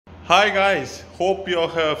Hi guys, hope you all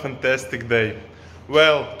have a fantastic day.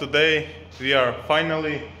 Well, today we are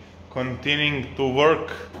finally continuing to work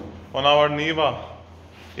on our Niva.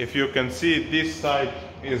 If you can see, this side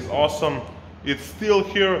is awesome. It's still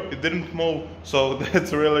here, it didn't move, so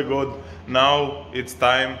that's really good. Now it's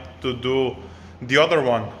time to do the other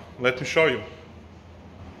one. Let me show you.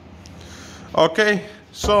 Okay,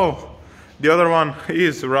 so the other one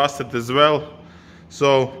is rusted as well.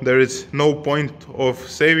 So there is no point of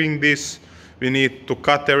saving this. We need to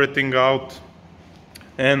cut everything out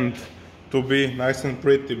and to be nice and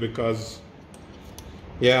pretty, because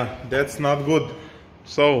yeah, that's not good.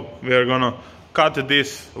 So we are gonna cut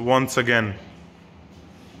this once again.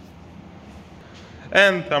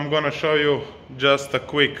 And I'm gonna show you just a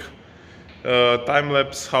quick time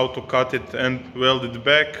lapse how to cut it and weld it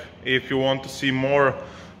back. If you want to see more,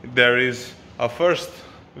 there is a first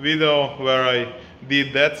video where I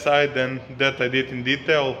did that side and that I did in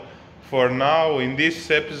detail. For now, in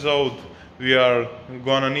this episode, we are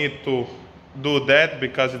gonna need to do that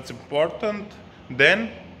because it's important.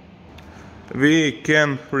 Then we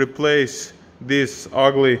can replace this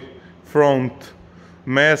ugly front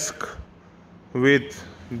mask with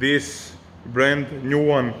this brand new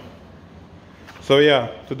one. So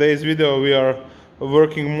yeah, today's video we are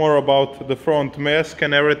working more about the front mask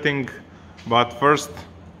and everything, but first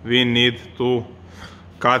we need to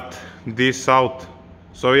cut this out.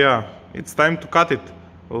 So yeah, it's time to cut it.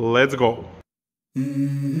 Let's go.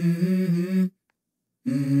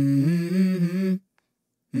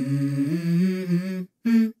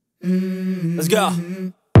 Let's go.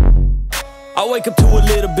 I wake up to a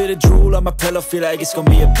little bit of drool on my pillow, feel like it's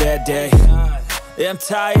gonna be a bad day. Yeah, I'm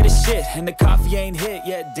tired of shit and the coffee ain't hit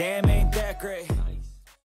yet, damn ain't that great.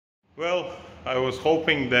 Well, I was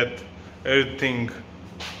hoping that everything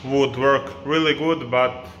would work really good,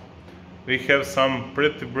 but we have some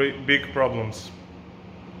pretty big problems.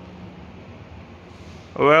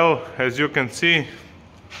 Well, as you can see,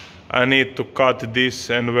 I need to cut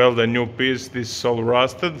this and weld a new piece. This is all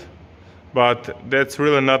rusted, but that's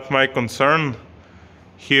really not my concern.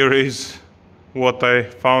 Here is what I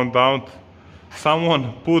found out.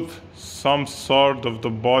 Someone put some sort of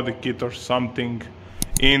the body kit or something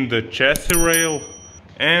in the chassis rail,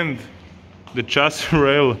 and the chassis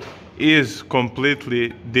rail is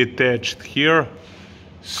completely detached here.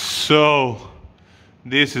 So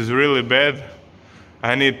this is really bad.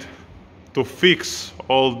 I need to fix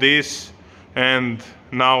all this, and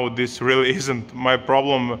now this really isn't my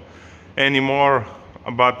problem anymore,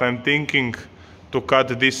 but I'm thinking to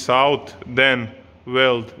cut this out, then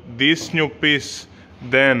weld this new piece,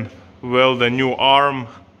 then weld a new arm,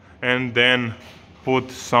 and then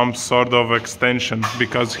put some sort of extension,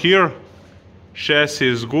 because here chassis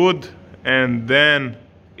is good and then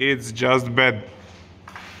it's just bad.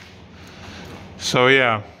 So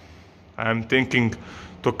yeah, I'm thinking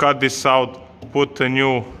to cut this out, put a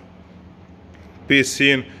new piece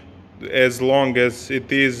in, as long as it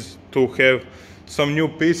is to have some new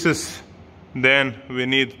pieces. Then we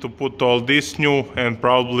need to put all this new, and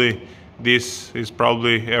probably this is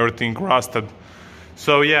probably everything rusted.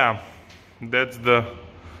 So yeah, that's the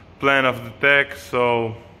plan of the tech.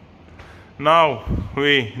 So now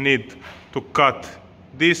we need to cut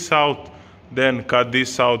this out, then cut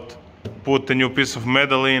this out, put a new piece of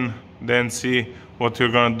metal in, then see what we're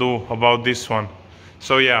gonna do about this one.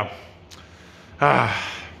 So yeah, I'm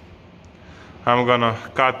gonna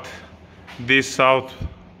cut this out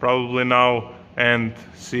probably now and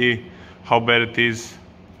see how bad it is.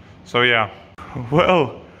 So yeah,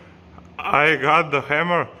 well, I got the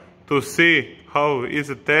hammer to see how it's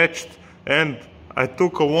attached, and I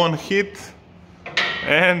took a one hit,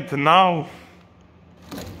 and now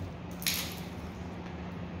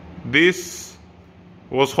this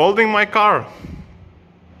was holding my car.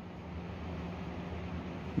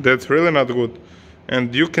 That's really not good.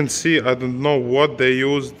 And you can see, I don't know what they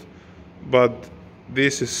used, but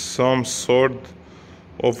this is some sort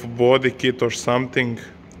of body kit or something.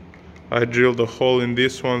 I drilled a hole in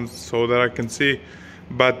this one so that I can see.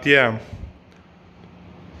 But yeah,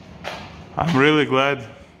 I'm really glad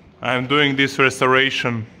I'm doing this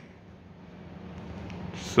restoration.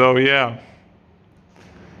 So yeah,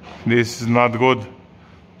 this is not good,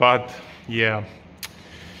 but yeah,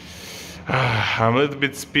 I'm a little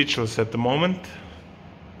bit speechless at the moment.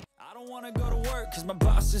 I don't wanna go to work cause my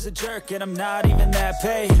boss is a jerk and I'm not even that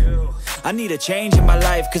paid. I need a change in my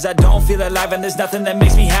life cause I don't feel alive and there's nothing that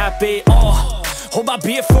makes me happy. Hold my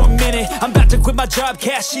beer for a minute, I'm about to quit my job,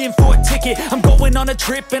 cash in for a ticket. I'm going on a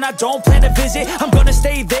trip and I don't plan to visit. I'm gonna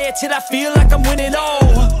stay there till I feel like I'm winning,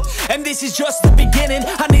 oh. And this is just the beginning.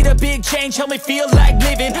 I need a big change, help me feel like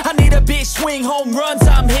living. I need a big swing, home runs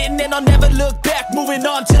I'm hitting. And I'll never look back, moving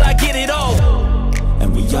on till I get it all.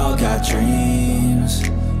 And we all got dreams,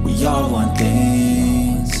 we all want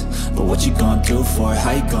things. But what you gonna do for it,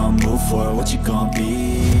 how you gonna move for it, what you gonna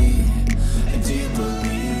be? And do you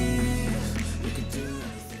believe you can do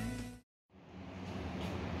anything?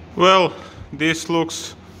 Well, this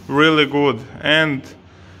looks really good, and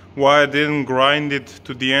why I didn't grind it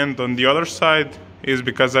to the end on the other side is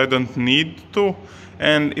because I don't need to,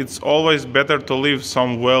 and it's always better to leave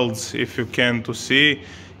some welds if you can to see.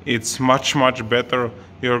 It's much better.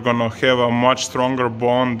 You're gonna have a much stronger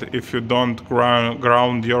bond if you don't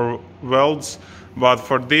ground your welds, but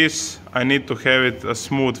for this I need to have it a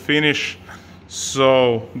smooth finish,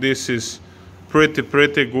 so this is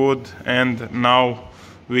pretty good. And now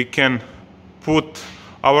we can put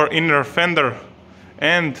our inner fender,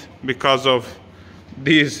 and because of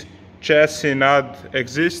this chassis not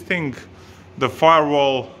existing, the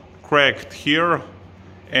firewall cracked here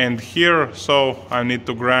and here, so I need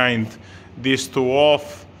to grind these two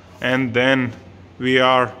off, and then we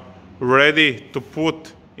are ready to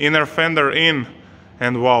put inner fender in,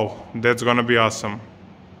 and wow, that's gonna be awesome.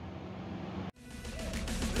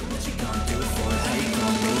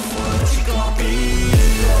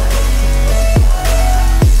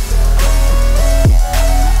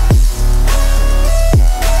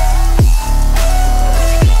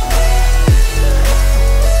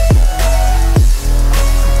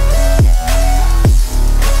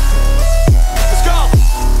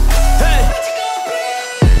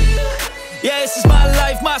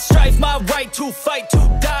 My strife, my right to fight, to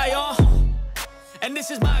die on. And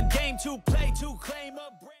this is my game to play, to claim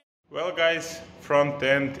a brand. Well guys, front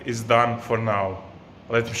end is done for now.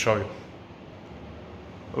 Let me show you.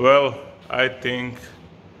 Well, I think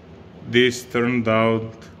this turned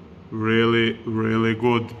out really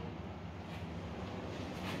good.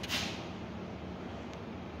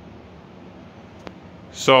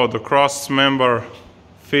 So the cross member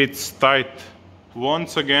fits tight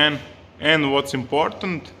once again. And what's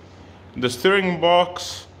important, the steering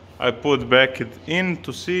box, I put back it in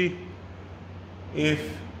to see if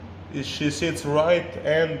she sits right,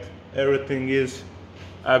 and everything is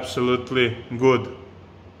absolutely good.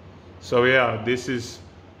 So yeah, this is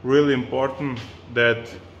really important that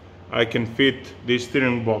I can fit this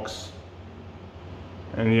steering box.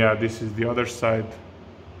 And yeah, this is the other side.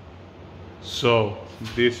 So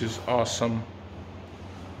this is awesome.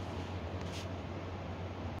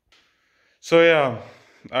 So yeah,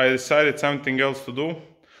 I decided something else to do.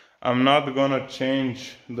 I'm not gonna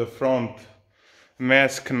change the front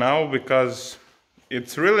mask now because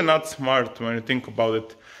it's really not smart when you think about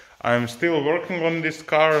it. I'm still working on this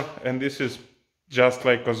car, and this is just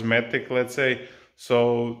like cosmetic, let's say.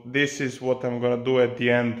 So this is what I'm gonna do at the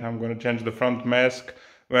end. I'm gonna change the front mask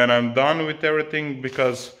when I'm done with everything,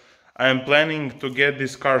 because I'm planning to get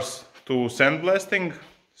these cars to sandblasting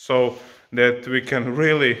so that we can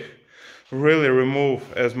really remove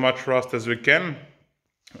as much rust as we can.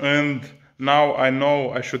 And now I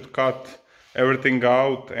know I should cut everything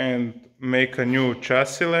out and make a new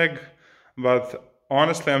chassis leg, but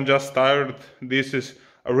honestly I'm just tired. This is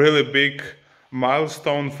a really big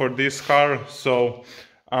milestone for this car, so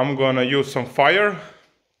I'm gonna use some fire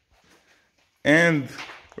and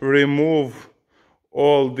remove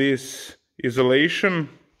all this insulation,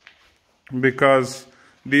 because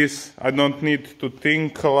this I don't need to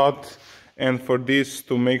think a lot. And for this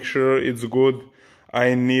to make sure it's good,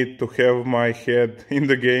 I need to have my head in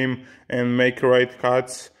the game and make right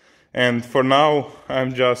cuts. And for now,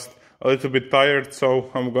 I'm just a little bit tired, so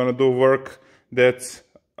I'm gonna do work that's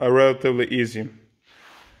relatively easy.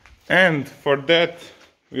 And for that,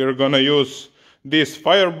 we're gonna use this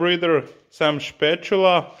fire breather, some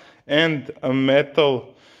spatula, and a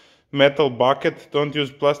metal bucket. Don't use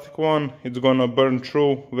plastic one, it's gonna burn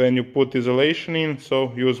through when you put insulation in,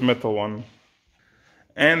 so use metal one.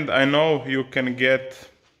 And I know you can get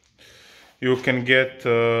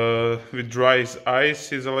with dry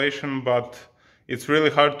ice insulation, but it's really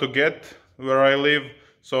hard to get where I live,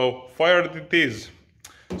 so fire it is.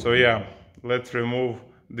 So yeah, let's remove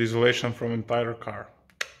the insulation from entire car.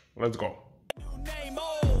 Let's go.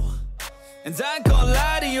 And I ain't gonna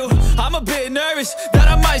lie to you, I'm a bit nervous that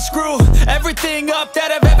I might screw everything up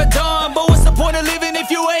that I've ever done. But what's the point of living if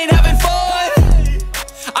you ain't having fun?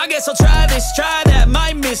 I guess I'll try this, try that,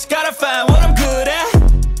 might miss, gotta find what I'm good at.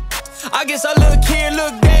 I guess I look here,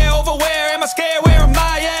 look there, over where am I scared, where am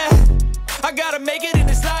I at? I gotta make it in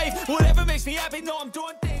this life. Whatever makes me happy, know I'm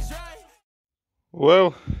doing things right.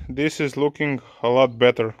 Well, this is looking a lot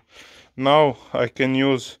better. Now I can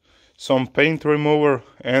use some paint remover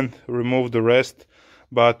and remove the rest,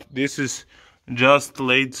 but this is just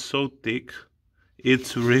laid so thick,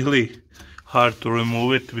 it's really hard to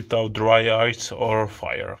remove it without dry ice or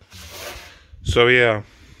fire. So yeah,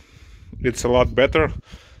 it's a lot better.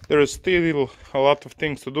 There is still a lot of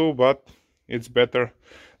things to do, but it's better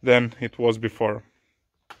than it was before.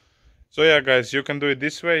 So yeah guys, you can do it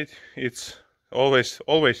this way. It's always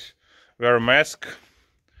wear a mask,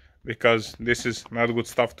 because this is not good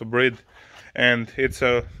stuff to breathe, and it's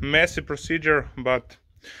a messy procedure, but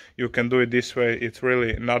you can do it this way. It's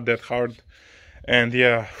really not that hard. And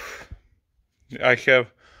yeah, I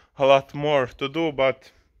have a lot more to do,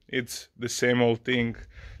 but it's the same old thing,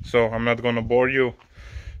 so I'm not gonna bore you.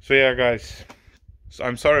 So yeah guys, so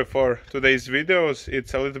I'm sorry for today's videos.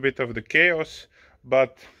 It's a little bit of the chaos,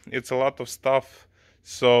 but it's a lot of stuff,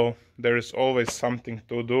 so there is always something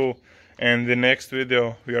to do. And the next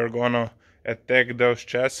video we are gonna attack those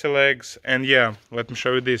chassis legs. And yeah, let me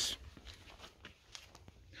show you this.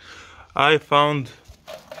 I found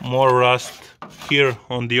more rust here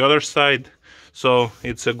on the other side, so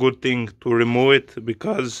it's a good thing to remove it,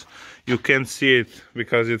 because you can't see it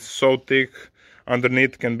because it's so thick.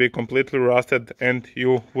 Underneath can be completely rusted and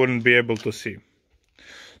you wouldn't be able to see.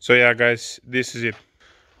 So yeah guys, this is it.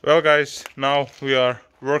 Well guys, now we are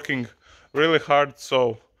working really hard,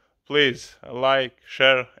 so please like,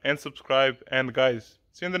 share and subscribe, and guys,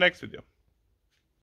 see you in the next video.